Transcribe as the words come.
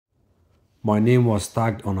My name was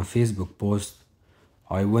tagged on a Facebook post.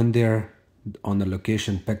 I went there on the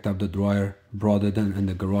location, picked up the dryer, brought it in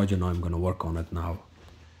the garage, and I'm gonna work on it now.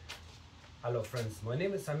 Hello friends, my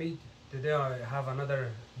name is Hamid. Today I have another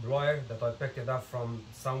dryer that I picked it up from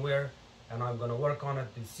somewhere, and I'm gonna work on it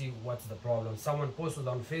to see what's the problem. Someone posted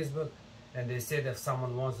on Facebook and they said if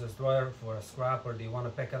someone wants this dryer for a scrap or they want to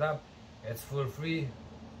pick it up, it's for free.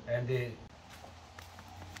 And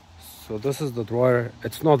so this is the dryer.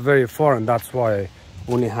 It's not very far, and that's why I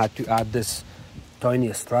only had to add this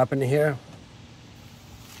tiny strap in here.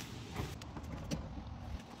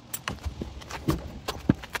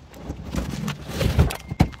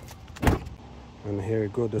 And here you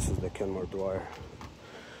go, this is the Kenmore dryer.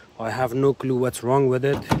 I have no clue what's wrong with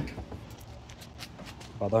it,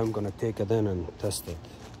 but I'm gonna take it in and test it.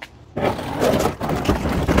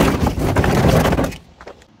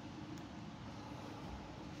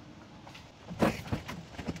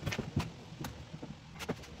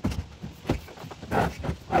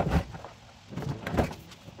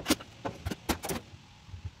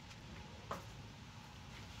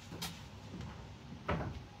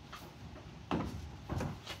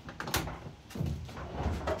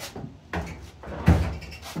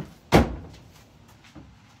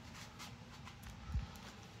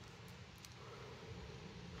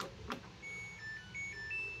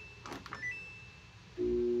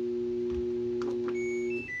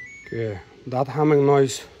 Okay, that humming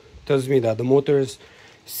noise tells me that the motor is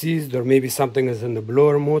seized, or maybe something is in the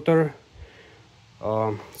blower motor.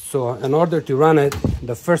 So in order to run it,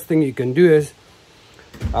 the first thing you can do is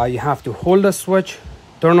you have to hold the switch,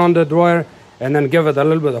 turn on the dryer, and then give it a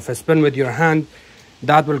little bit of a spin with your hand.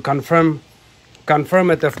 That will confirm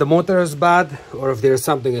it if the motor is bad or if there's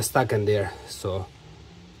something stuck in there. So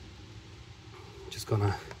just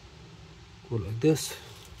gonna go like this.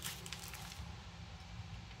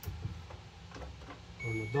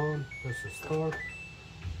 Turn it on, press the start.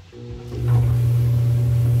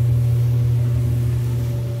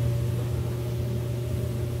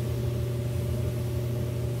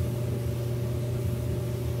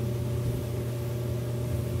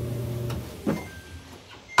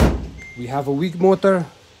 We have a weak motor.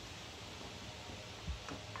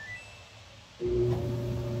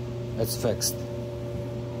 It's fixed.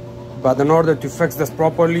 But in order to fix this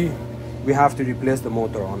properly, we have to replace the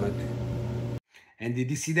motor on it. And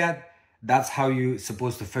did you see that? That's how you're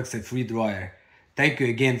supposed to fix a free dryer. Thank you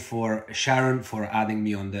again for Sharon for adding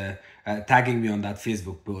me on the tagging me on that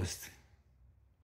Facebook post.